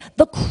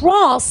The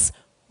cross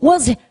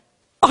was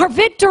our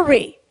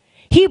victory.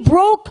 He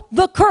broke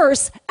the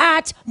curse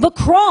at the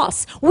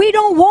cross. We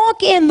don't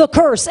walk in the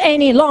curse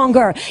any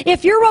longer.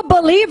 If you're a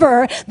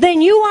believer,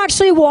 then you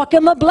actually walk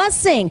in the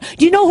blessing.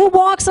 Do you know who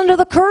walks under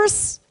the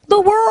curse? The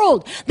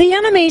world. The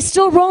enemy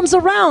still roams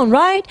around,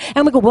 right?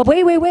 And we go, well,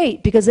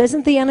 wait, because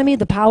isn't the enemy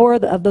the power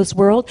of this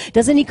world?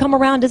 Doesn't he come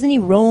around? Doesn't he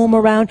roam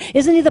around?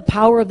 Isn't he the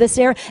power of this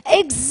air?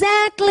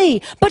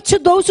 Exactly. But to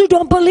those who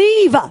don't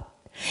believe,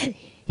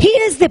 he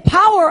is the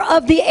power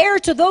of the air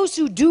to those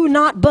who do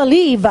not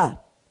believe.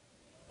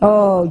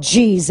 Oh,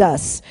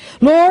 Jesus.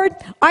 Lord,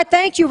 I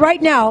thank you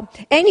right now.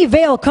 Any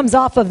veil comes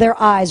off of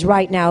their eyes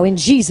right now in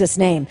Jesus'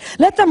 name.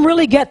 Let them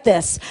really get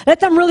this. Let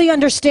them really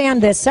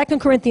understand this. 2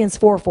 Corinthians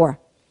 4:4.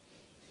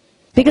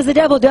 Because the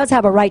devil does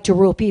have a right to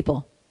rule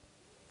people,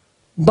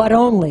 but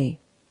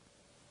only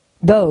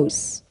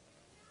those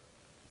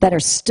that are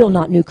still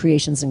not new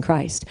creations in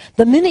Christ.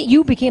 The minute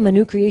you became a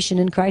new creation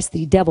in Christ,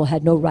 the devil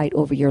had no right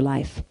over your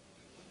life.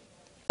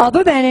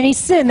 Other than any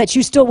sin that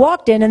you still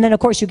walked in, and then of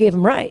course you gave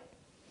him right.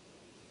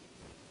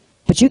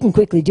 But you can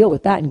quickly deal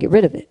with that and get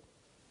rid of it.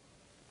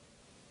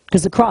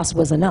 Because the cross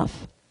was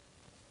enough.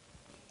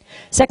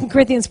 2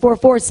 Corinthians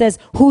 4:4 says,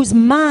 whose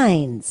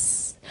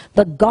minds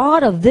the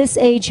God of this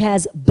age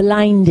has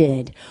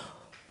blinded.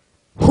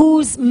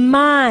 Whose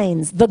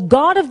minds, the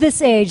God of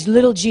this age,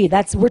 little g,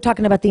 we're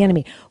talking about the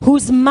enemy.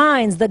 Whose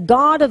minds the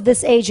God of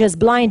this age has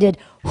blinded,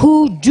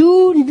 who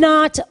do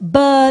not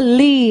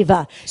believe.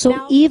 So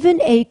now,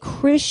 even a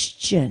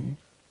Christian,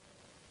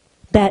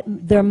 that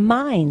their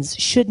minds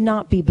should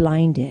not be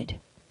blinded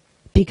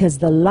because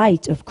the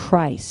light of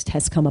Christ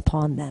has come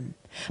upon them.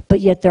 But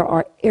yet there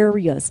are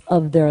areas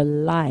of their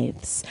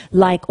lives,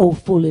 like, oh,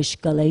 foolish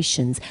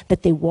Galatians,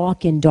 that they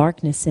walk in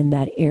darkness in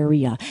that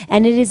area.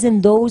 And it is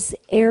in those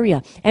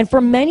areas. And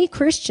for many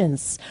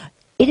Christians,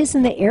 it is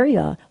in the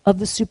area of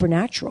the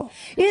supernatural.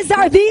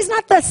 Are these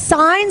not the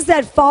signs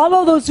that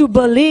follow those who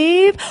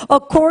believe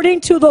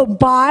according to the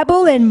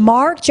Bible in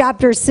Mark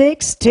chapter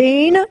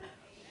 16?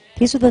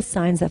 These are the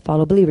signs that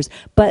follow believers.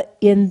 But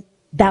in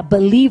that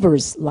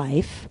believer's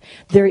life,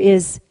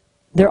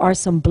 there are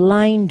some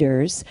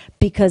blinders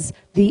because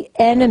the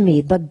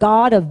enemy, the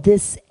God of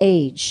this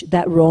age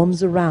that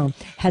roams around,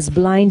 has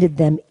blinded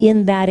them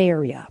in that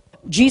area.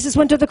 Jesus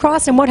went to the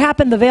cross, and what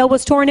happened? The veil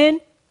was torn in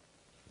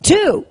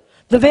two.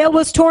 The veil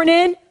was torn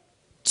in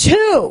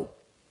two.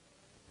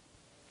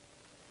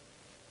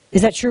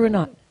 Is that true or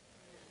not?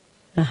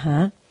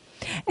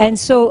 And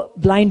so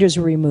blinders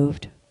were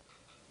removed.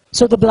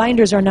 So the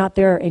blinders are not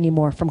there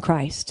anymore from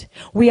Christ.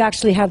 We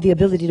actually have the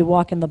ability to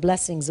walk in the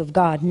blessings of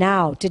God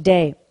now,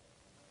 today.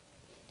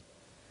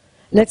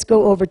 Let's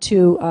go over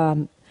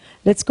to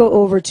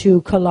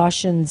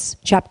Colossians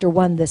chapter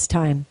 1 this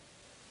time.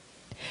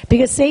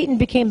 Because Satan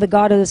became the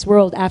god of this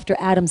world after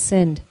Adam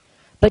sinned.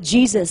 But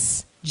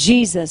Jesus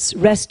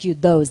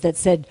rescued those that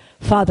said,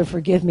 Father,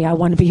 forgive me, I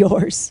want to be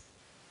yours,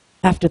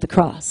 after the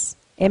cross.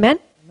 Amen?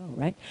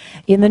 Right?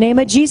 In the name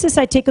of Jesus,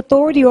 I take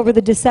authority over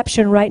the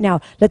deception right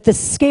now. Let the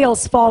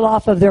scales fall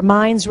off of their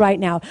minds right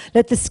now.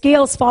 Let the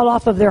scales fall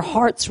off of their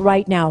hearts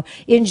right now.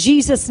 In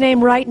Jesus'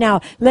 name right now,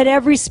 let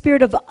every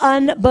spirit of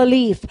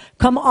unbelief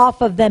come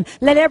off of them.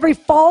 Let every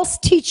false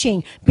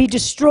teaching be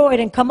destroyed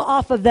and come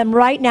off of them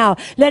right now.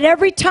 Let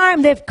every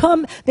time they've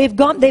gone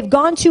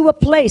to a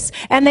place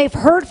and they've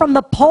heard from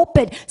the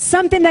pulpit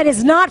something that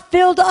is not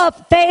filled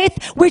of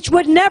faith, which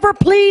would never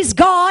please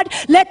God,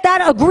 let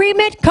that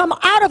agreement come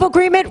out of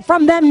agreement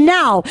from them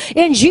now.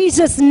 In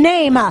Jesus'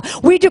 name,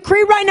 we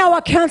decree right now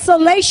a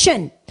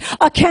cancellation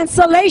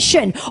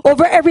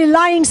over every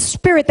lying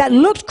spirit that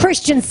looked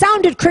Christian,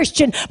 sounded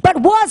Christian, but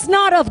was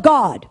not of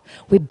God.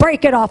 We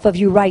break it off of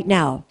you right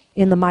now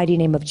in the mighty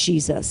name of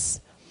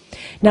Jesus.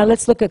 Now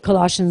let's look at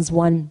Colossians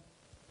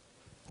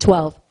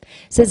 1:12.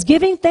 It says,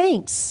 giving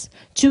thanks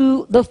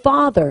to the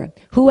Father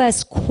who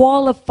has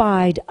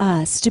qualified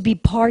us to be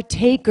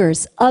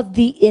partakers of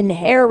the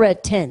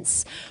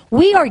inheritance.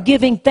 We are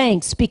giving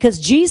thanks because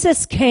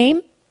Jesus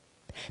came,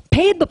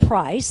 paid the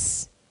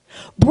price,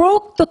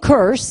 broke the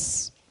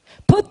curse,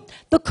 put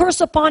the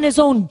curse upon his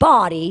own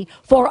body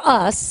for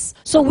us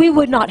so we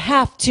would not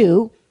have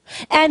to,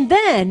 and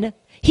then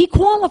he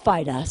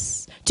qualified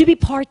us to be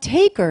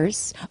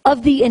partakers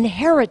of the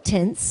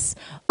inheritance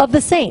of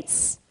the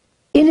saints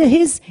in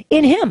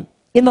him.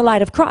 In the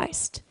light of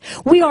Christ.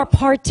 We are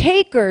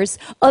partakers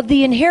of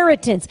the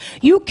inheritance.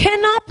 You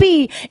cannot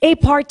be a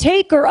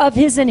partaker of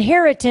his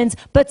inheritance,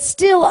 but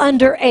still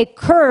under a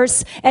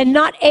curse and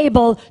not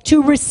able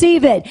to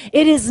receive it.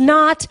 It is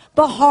not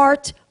the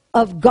heart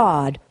of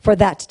God for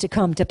that to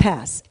come to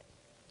pass.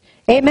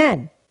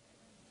 Amen.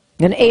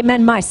 And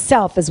amen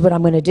myself is what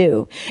I'm going to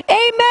do.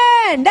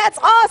 Amen. That's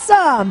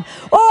awesome.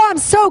 Oh, I'm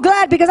so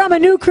glad because I'm a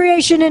new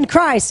creation in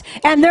Christ,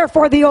 and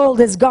therefore the old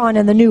is gone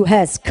and the new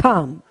has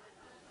come.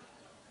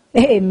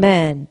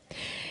 Amen.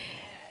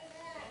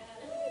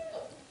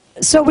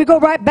 So we go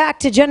right back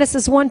to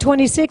Genesis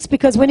 1:26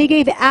 because when he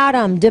gave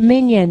Adam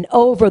dominion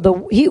over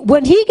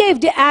what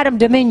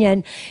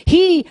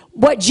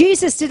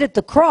Jesus did at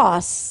the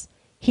cross,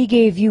 he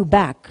gave you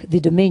back the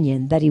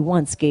dominion that he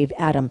once gave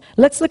Adam.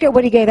 Let's look at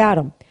what he gave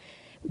Adam.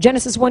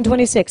 Genesis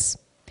 1:26.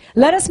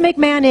 Let us make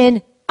man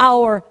in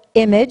our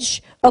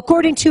image,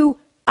 according to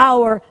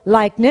our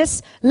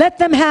likeness. Let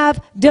them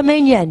have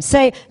dominion.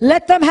 Say,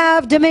 let them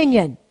have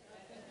dominion.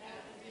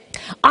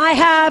 I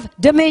have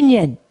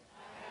dominion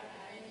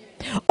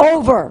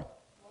over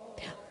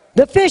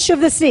the fish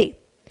of the sea,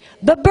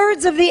 the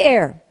birds of the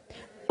air,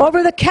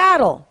 over the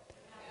cattle,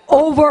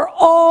 over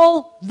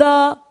all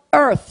the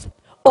earth,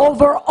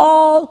 over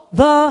all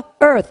the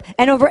earth,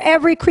 and over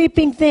every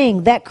creeping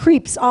thing that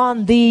creeps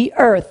on the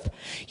earth.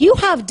 You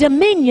have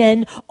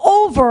dominion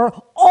over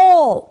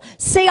all.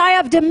 Say, I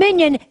have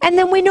dominion. And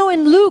then we know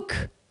in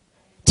Luke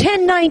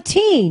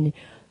 10:19,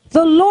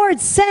 the Lord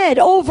said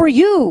over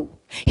you,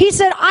 he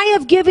said, I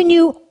have given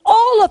you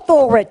all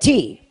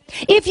authority.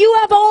 If you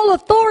have all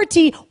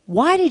authority,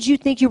 why did you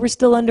think you were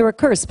still under a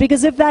curse?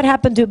 Because if that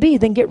happened to be,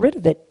 then get rid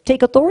of it.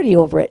 Take authority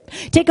over it.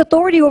 Take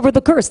authority over the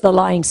curse, the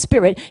lying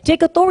spirit.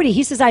 Take authority.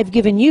 He says, I've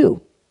given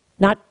you,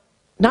 not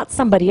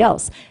somebody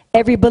else.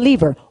 Every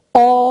believer,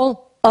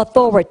 all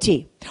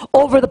authority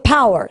over the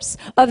powers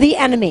of the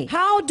enemy.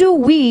 How do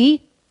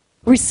we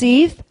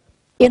receive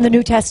in the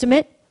New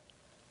Testament?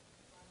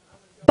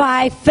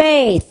 By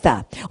faith.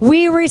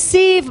 We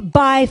receive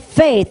by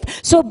faith.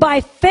 So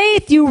by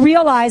faith you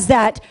realize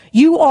that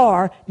you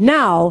are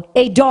now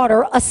a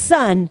daughter, a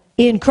son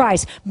in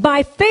Christ.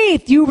 By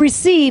faith you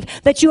receive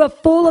that you have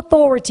full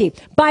authority.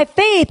 By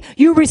faith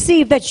you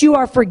receive that you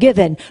are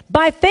forgiven.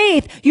 By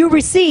faith you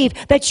receive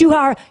that you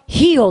are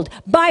healed.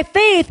 By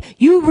faith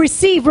you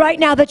receive right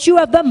now that you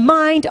have the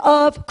mind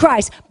of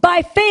Christ.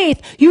 By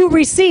faith you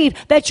receive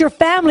that your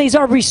families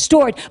are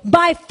restored.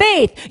 By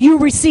faith you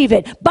receive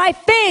it. By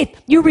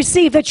faith you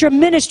receive that your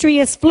ministry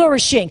is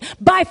flourishing.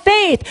 By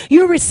faith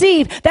you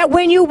receive that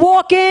when you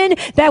walk in,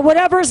 that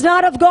whatever is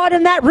not of God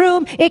in that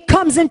room, it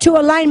comes into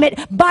alignment.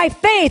 By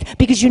faith,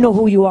 because you know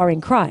who you are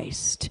in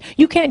Christ.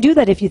 You can't do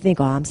that if you think,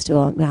 oh, I'm still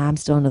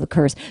under the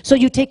curse. So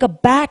you take a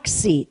back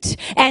seat,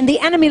 and the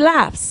enemy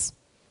laughs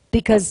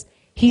because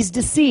he's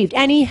deceived,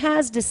 and he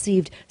has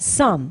deceived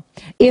some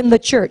in the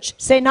church.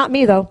 Say, not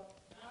me though.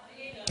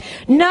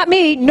 Not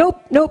me.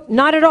 Nope,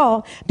 not at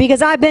all.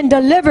 Because I've been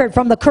delivered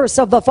from the curse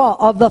of the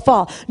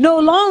fall. No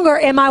longer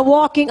am I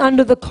walking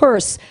under the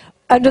curse,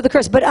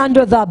 but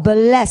under the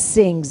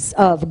blessings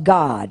of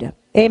God.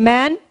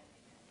 Amen.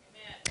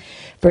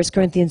 1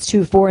 Corinthians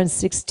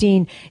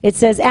 2:4-16, it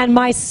says, and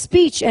my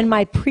speech and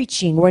my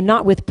preaching were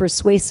not with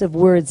persuasive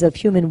words of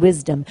human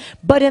wisdom,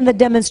 but in the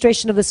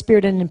demonstration of the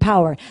Spirit and in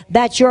power,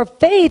 that your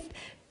faith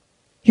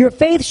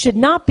should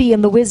not be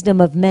in the wisdom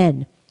of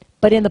men,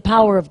 but in the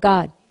power of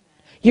God.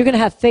 You're going to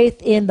have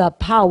faith in the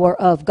power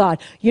of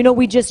God. You know,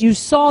 you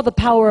saw the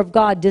power of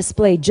God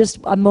displayed just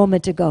a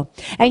moment ago.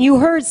 And you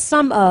heard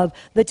some of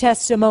the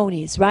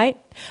testimonies, right?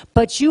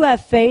 But you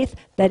have faith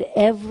that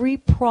every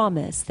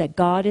promise that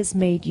God has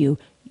made you,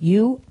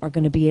 you are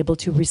going to be able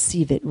to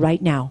receive it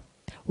right now.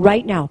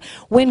 Right now.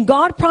 When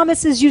God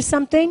promises you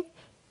something,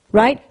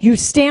 right? You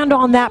stand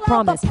on that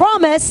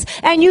promise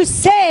and you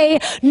say,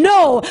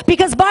 no,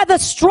 because by the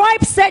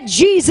stripes that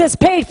Jesus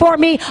paid for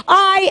me,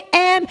 I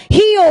am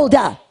healed.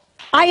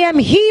 I am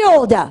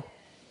healed.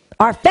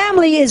 Our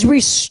family is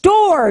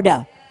restored.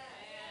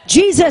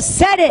 Jesus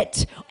said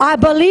it. I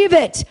believe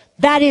it.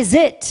 That is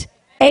it.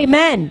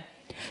 Amen.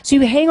 So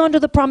you hang on to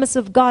the promise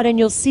of God and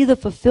you'll see the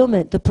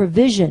fulfillment, the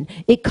provision.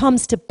 It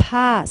comes to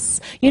pass.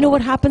 You know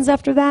what happens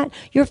after that?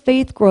 Your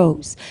faith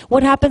grows.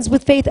 What happens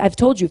with faith? I've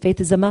told you, faith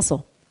is a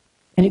muscle.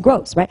 And it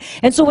grows, right?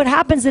 And so what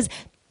happens is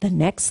the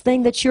next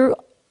thing that you're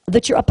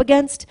up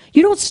against,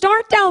 you don't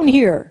start down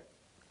here.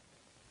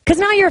 Because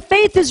now your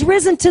faith is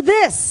risen to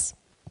this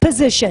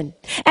position.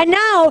 And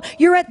now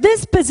you're at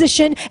this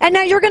position, and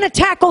now you're going to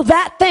tackle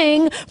that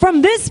thing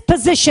from this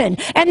position.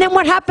 And then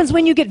what happens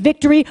when you get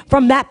victory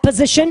from that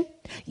position?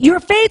 Your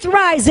faith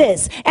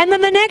rises. And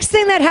then the next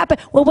thing that happens,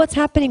 well, what's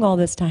happening all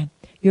this time?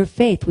 Your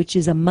faith, which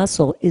is a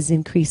muscle, is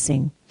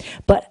increasing.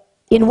 But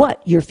in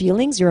what? Your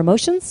feelings, your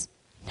emotions?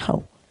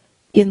 No.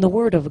 In the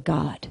Word of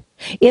God.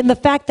 In the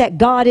fact that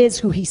God is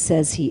who He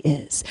says He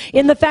is.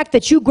 In the fact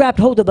that you grabbed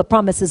hold of the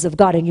promises of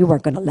God and you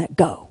weren't going to let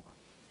go.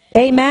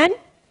 Amen?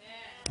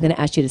 I'm going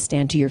to ask you to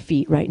stand to your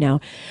feet right now.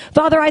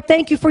 Father, I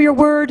thank you for your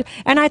word,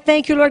 and I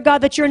thank you, Lord God,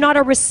 that you're not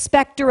a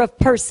respecter of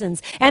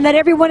persons, and that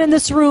everyone in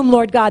this room,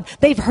 Lord God,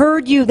 they've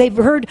heard you, they've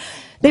heard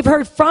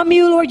from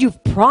you, Lord.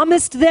 You've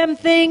promised them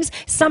things.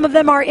 Some of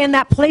them are in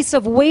that place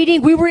of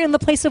waiting. We were in the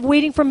place of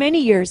waiting for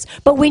many years,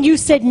 but when you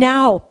said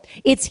now,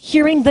 it's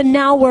hearing the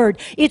now word.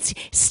 It's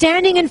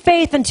standing in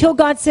faith until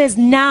God says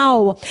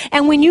now.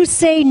 And when you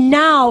say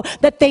now,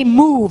 that they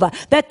move,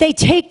 that they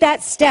take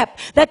that step,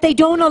 that they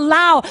don't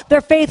allow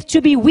their faith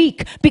to be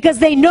weak, because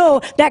they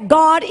know that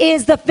God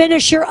is the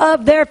finisher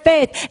of their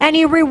faith, and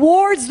He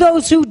rewards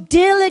those who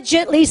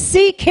diligently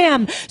seek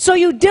Him. So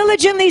you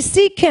diligently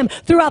seek Him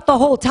throughout the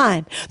whole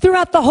time.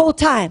 Throughout the whole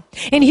time.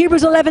 In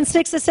Hebrews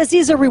 11:6, it says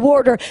He's a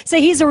rewarder.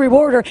 Say, He's a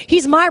rewarder.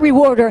 He's my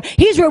rewarder.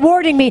 He's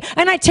rewarding me.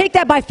 And I take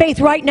that by faith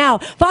right now. now.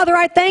 Father,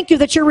 I thank you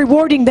that you're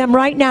rewarding them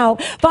right now.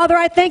 Father,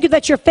 I thank you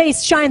that your face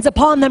shines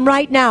upon them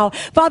right now.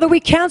 Father, we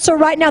cancel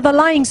right now the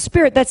lying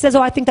spirit that says,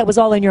 oh, I think that was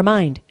all in your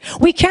mind.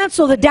 We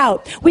cancel the doubt.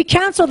 We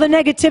cancel the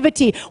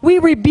negativity. We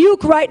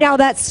rebuke right now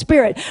that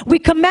spirit. We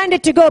command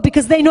it to go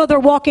because they know they're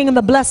walking in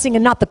the blessing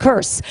and not the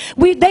curse.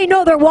 They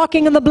know they're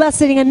walking in the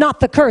blessing and not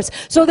the curse.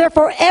 So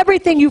therefore,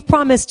 everything you've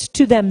promised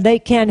to them, they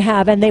can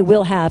have and they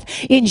will have.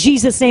 In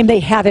Jesus' name, they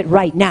have it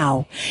right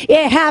now.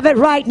 They have it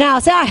right now.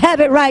 Say, I have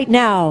it right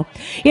now.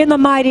 In the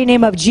mighty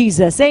name of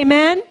Jesus.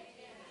 Amen.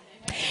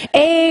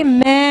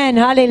 Amen.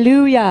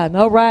 Hallelujah.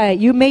 All right.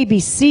 You may be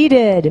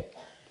seated.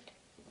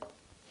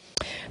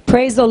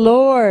 Praise the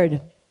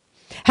Lord.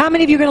 How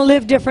many of you are going to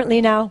live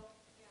differently now?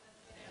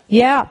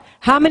 Yeah.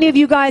 How many of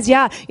you guys,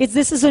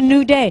 this is a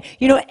new day.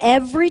 You know,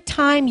 every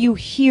time you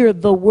hear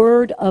the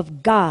word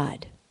of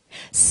God,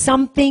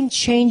 something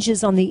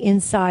changes on the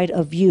inside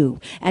of you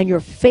and your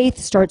faith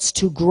starts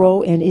to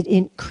grow and it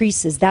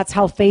increases. That's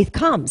how faith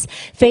comes.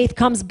 Faith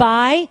comes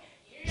by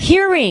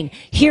hearing.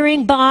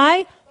 Hearing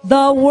by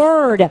the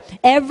word.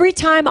 Every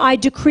time I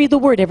decree the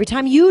word, every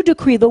time you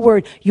decree the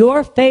word,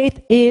 your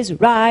faith is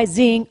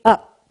rising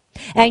up.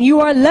 And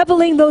you are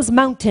leveling those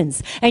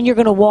mountains, and you're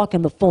going to walk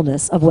in the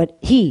fullness of what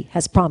he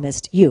has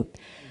promised you.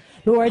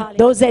 Lord,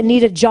 those that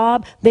need a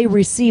job, they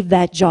receive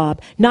that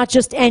job. Not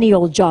just any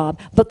old job,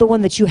 but the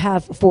one that you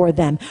have for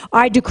them.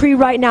 I decree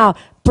right now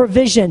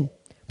provision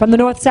from the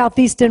north, south,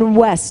 east, and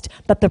west,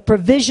 that the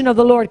provision of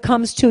the Lord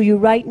comes to you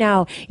right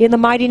now. In the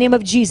mighty name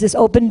of Jesus,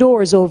 open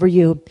doors over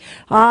you.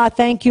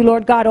 Thank you,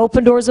 Lord God.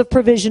 Open doors of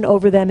provision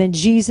over them in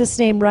Jesus'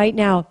 name right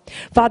now.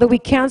 Father, we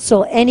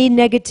cancel any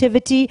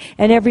negativity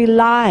and every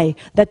lie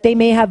that they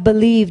may have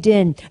believed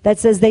in that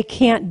says they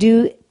can't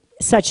do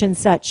such and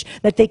such,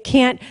 that they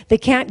can't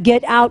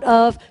get out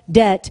of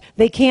debt.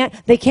 They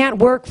can't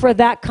work for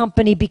that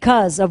company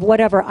because of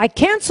whatever. I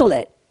cancel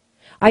it.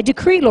 I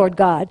decree, Lord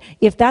God,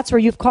 if that's where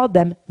you've called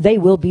them, they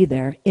will be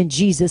there in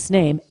Jesus'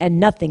 name, and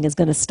nothing is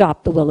going to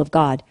stop the will of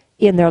God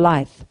in their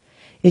life.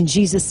 In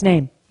Jesus'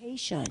 name.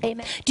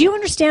 Amen. Do you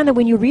understand that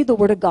when you read the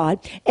Word of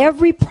God,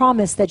 every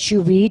promise that you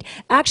read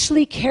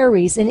actually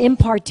carries an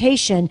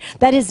impartation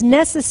that is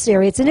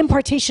necessary? It's an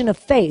impartation of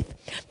faith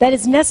that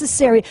is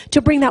necessary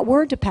to bring that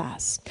word to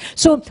pass.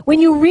 So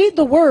when you read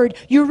the Word,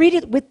 you read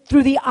it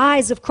through the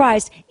eyes of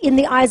Christ, in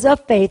the eyes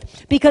of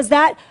faith, because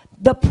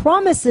the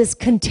promises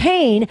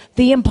contain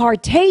the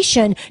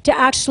impartation to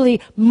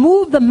actually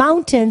move the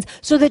mountains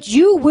so that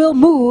you will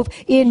move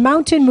in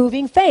mountain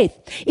moving faith.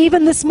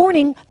 Even this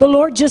morning, the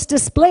Lord just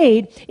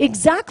displayed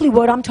exactly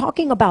what I'm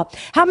talking about.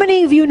 How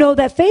many of you know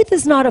that faith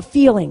is not a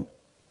feeling?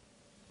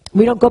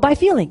 We don't go by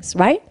feelings,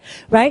 right?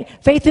 Right?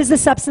 Faith is the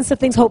substance of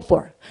things hoped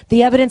for,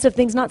 the evidence of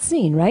things not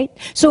seen, right?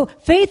 So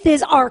faith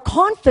is our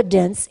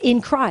confidence in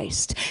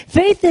Christ.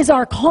 Faith is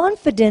our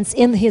confidence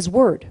in His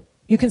Word.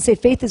 You can say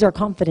faith is our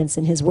confidence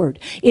in His Word.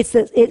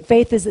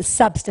 Faith is the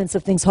substance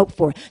of things hoped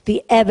for,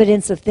 the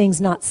evidence of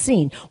things not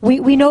seen.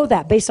 We know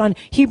that based on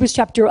Hebrews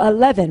chapter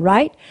 11,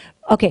 right?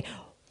 Okay,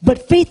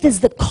 but faith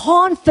is the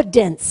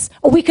confidence.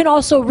 We can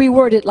also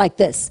reword it like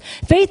this.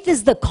 Faith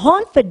is the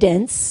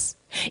confidence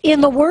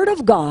in the Word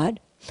of God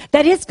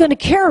that it's going to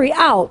carry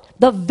out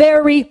the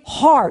very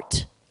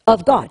heart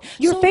of God.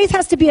 Your faith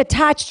has to be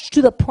attached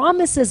to the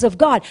promises of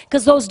God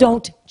because those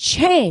don't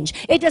change.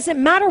 It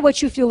doesn't matter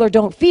what you feel or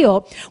don't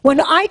feel. When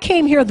I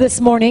came here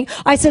this morning,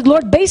 I said,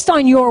 Lord, based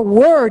on your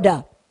word,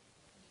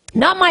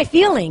 not my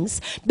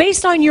feelings,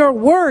 based on your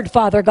word,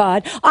 Father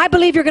God, I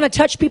believe you're going to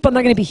touch people and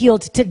they're going to be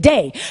healed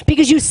today.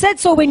 Because you said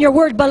so in your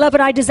word, beloved,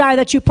 I desire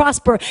that you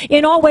prosper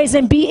in all ways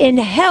and be in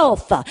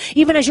health,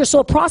 even as your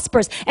soul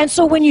prospers. And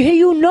so when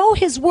you know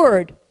His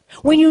word,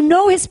 when you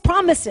know His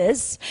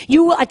promises,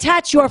 you will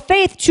attach your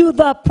faith to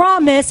the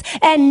promise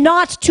and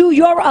not to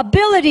your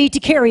ability to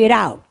carry it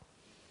out.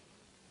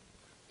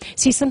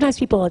 See, sometimes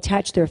people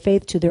attach their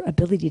faith to their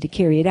ability to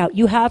carry it out.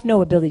 You have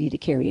no ability to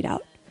carry it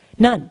out.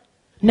 None.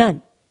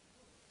 None.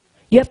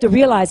 You have to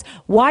realize,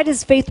 why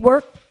does faith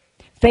work?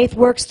 Faith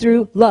works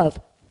through love.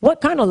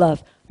 What kind of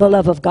love? The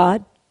love of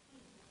God.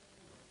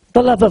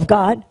 The love of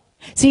God.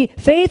 See,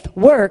 faith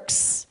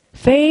works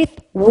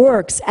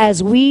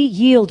as we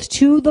yield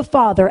to the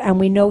Father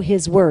and we know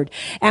His word.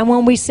 And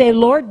when we say,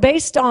 Lord,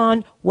 based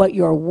on what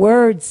your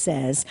word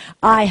says,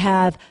 I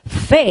have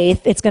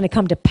faith, it's going to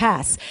come to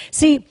pass.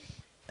 See,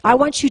 I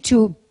want you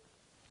to,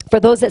 for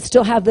those that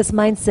still have this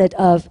mindset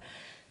of,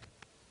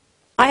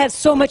 I have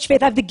so much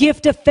faith, I have the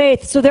gift of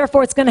faith, so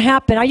therefore it's going to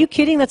happen. Are you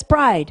kidding? That's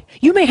pride.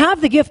 You may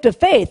have the gift of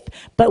faith,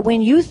 but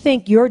when you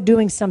think you're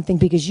doing something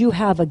because you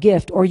have a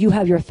gift or you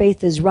have your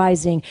faith is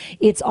rising,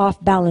 it's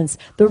off balance.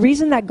 The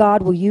reason that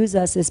God will use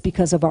us is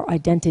because of our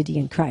identity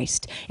in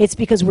Christ. It's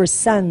because we're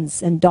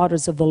sons and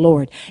daughters of the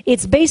Lord.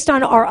 It's based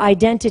on our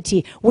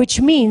identity,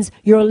 which means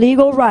your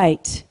legal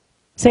right.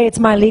 Say, it's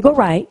my legal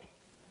right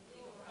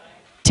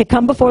to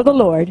come before the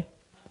Lord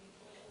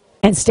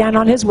and stand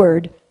on His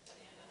word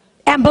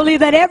and believe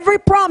that every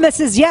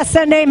promise is yes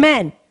and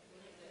amen.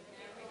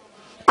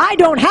 I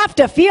don't have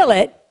to feel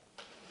it.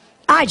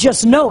 I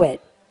just know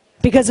it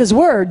because His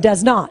word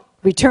does not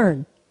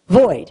return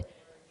void.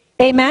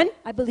 Amen?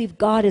 I believe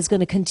God is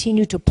going to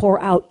continue to pour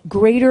out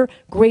greater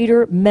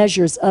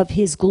measures of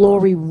his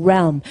glory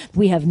realm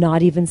we have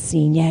not even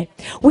seen yet.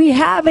 We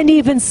haven't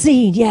even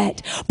seen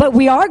yet, but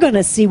we are going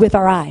to see with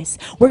our eyes.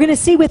 We're going to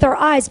see with our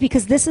eyes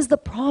because this is the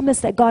promise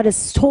that God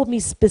has told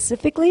me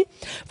specifically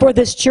for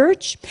this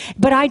church.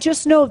 But I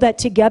just know that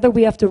together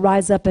we have to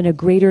rise up in a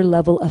greater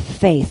level of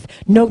faith.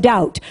 No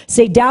doubt.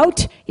 Say,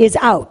 doubt is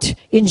out.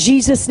 In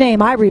Jesus'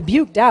 name, I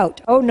rebuke doubt.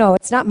 Oh no,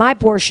 it's not my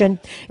portion.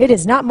 It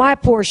is not my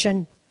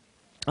portion.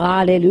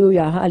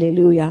 Hallelujah,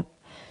 hallelujah.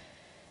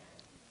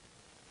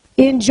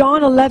 In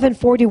John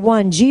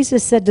 11:41,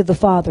 Jesus said to the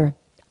Father,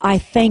 I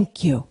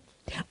thank you.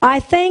 I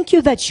thank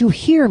you that you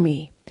hear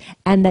me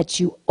and that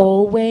you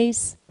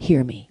always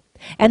hear me.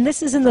 And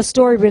this is in the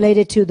story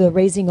related to the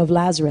raising of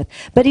Lazarus.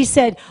 But he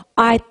said,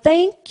 I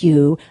thank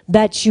you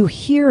that you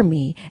hear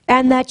me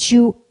and that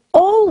you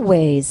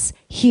always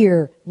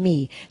hear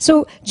me.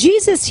 So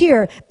Jesus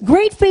here,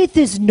 great faith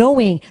is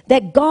knowing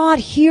that God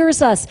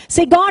hears us.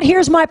 Say, God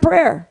hears my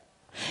prayer.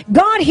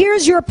 God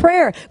hears your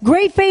prayer.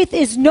 Great faith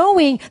is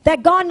knowing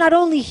that God not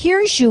only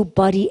hears you,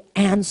 but he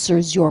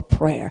answers your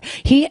prayer.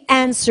 He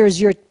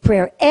answers your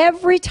prayer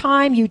every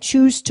time you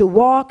choose to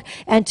walk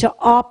and to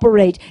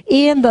operate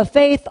in the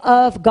faith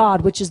of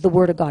God, which is the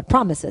word of God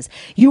promises.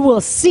 You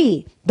will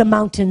see the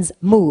mountains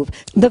move.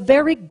 The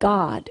very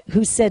God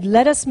who said,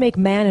 let us make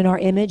man in our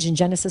image in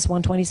Genesis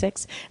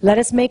 1:26. Let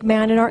us make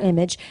man in our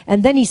image.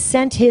 And then he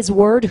sent his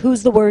word.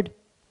 Who's the word?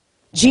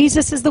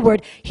 Jesus is the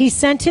word. He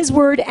sent his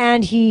word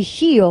and he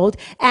healed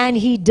and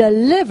he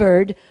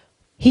delivered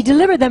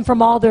them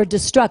from all their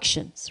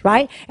destructions,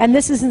 right? And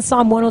this is in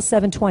Psalm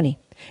 107:20.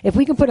 If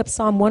we can put up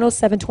Psalm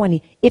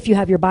 107:20, if you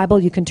have your Bible,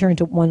 you can turn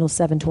to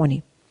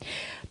 107:20.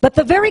 But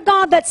the very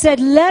God that said,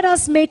 let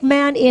us make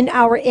man in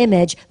our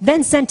image,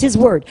 then sent his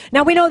word.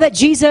 Now we know that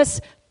Jesus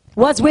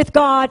was with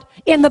God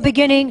in the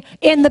beginning.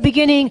 In the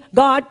beginning,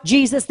 God,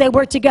 Jesus, they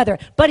were together.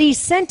 But he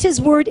sent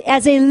his word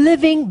as a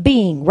living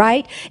being,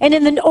 right? And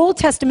in the Old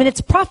Testament,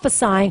 it's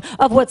prophesying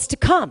of what's to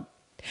come.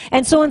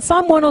 And so in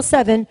Psalm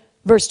 107,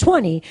 verse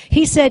 20,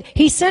 he said,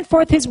 he sent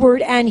forth his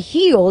word and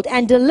healed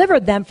and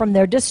delivered them from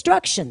their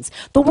destructions.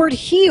 The word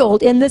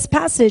healed in this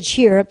passage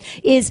here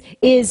is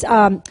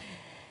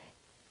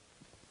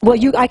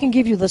I can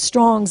give you the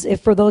Strong's if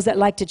for those that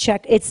like to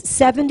check. It's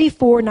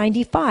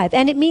 7495,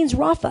 and it means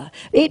Rapha.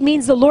 It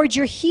means the Lord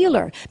your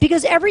healer.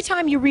 Because every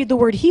time you read the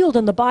word healed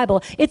in the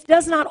Bible, it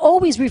does not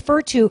always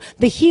refer to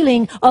the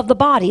healing of the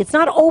body. It's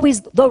not always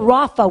the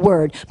Rapha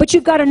word. But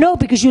you've got to know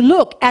because you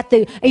look at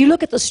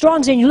the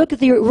Strong's and you look at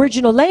the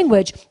original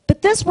language.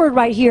 But this word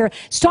right here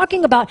is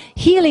talking about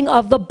healing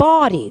of the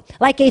body,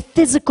 like a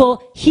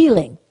physical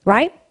healing,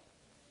 right?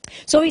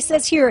 So he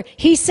says here,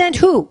 he sent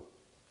who?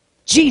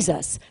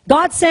 Jesus.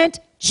 God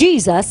sent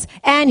Jesus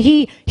and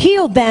he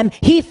healed them.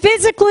 He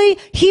physically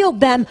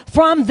healed them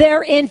from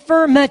their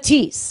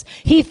infirmities.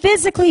 He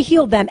physically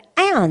healed them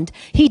and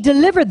he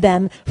delivered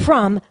them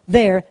from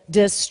their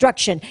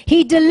destruction.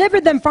 He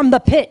delivered them from the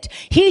pit.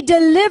 He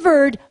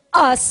delivered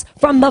us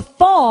from the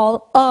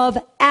fall of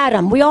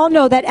Adam. We all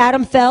know that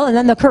Adam fell and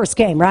then the curse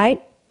came,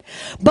 right?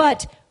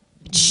 But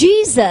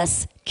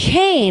Jesus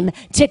came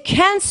to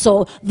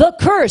cancel the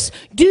curse.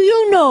 Do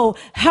you know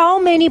how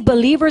many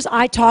believers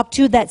I talk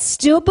to that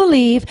still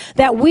believe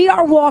that we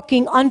are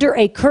walking under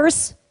a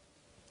curse?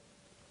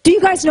 Do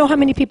you guys know how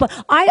many people?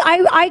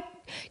 I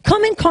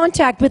come in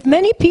contact with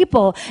many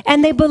people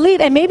and they believe,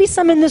 and maybe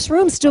some in this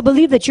room still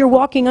believe that you're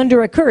walking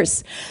under a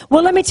curse.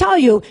 Well, let me tell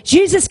you,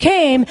 Jesus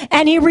came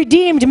and he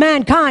redeemed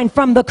mankind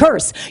from the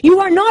curse. You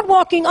are not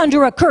walking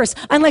under a curse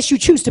unless you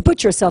choose to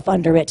put yourself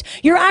under it.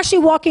 You're actually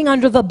walking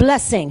under the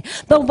blessing.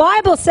 The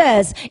Bible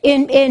says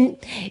in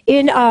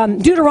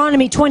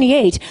Deuteronomy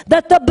 28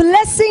 that the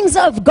blessings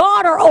of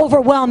God are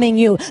overwhelming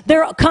you.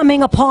 They're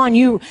coming upon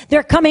you.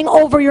 They're coming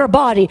over your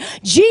body.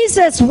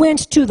 Jesus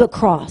went to the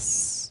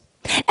cross.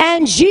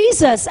 And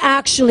Jesus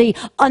actually,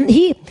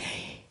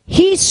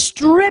 he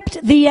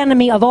stripped the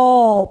enemy of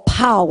all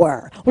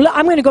power. Well,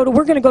 we're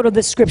going to go to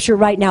this scripture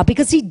right now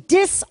because he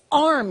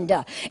disarmed.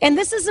 And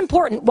this is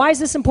important. Why is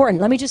this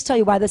important? Let me just tell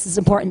you why this is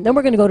important. Then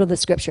we're going to go to the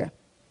scripture.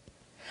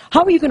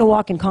 How are you going to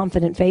walk in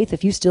confident faith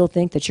if you still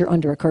think that you're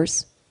under a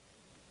curse?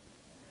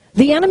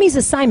 The enemy's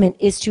assignment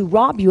is to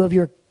rob you of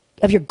your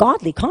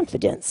godly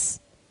confidence,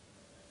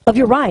 of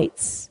your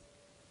rights.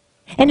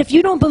 And if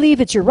you don't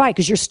believe it's your right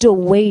because you're still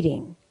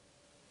waiting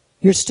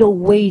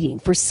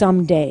for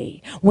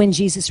someday when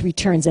Jesus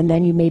returns and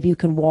then maybe you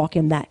can walk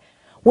in that.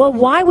 Well,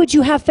 why would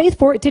you have faith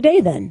for it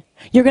today then?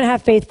 You're going to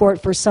have faith for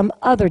it for some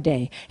other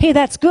day. Hey,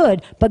 that's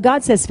good, but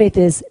God says faith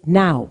is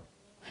now.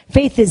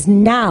 Faith is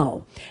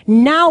now.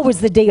 Now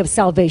is the day of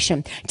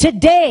salvation.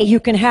 Today you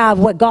can have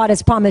what God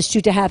has promised you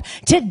to have.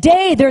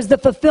 Today there's the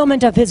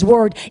fulfillment of his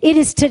word. It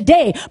is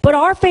today. But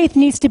our faith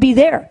needs to be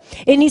there.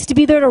 It needs to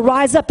be there to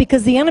rise up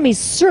because the enemy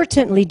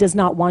certainly does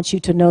not want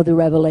you to know the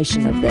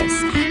revelation of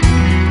this.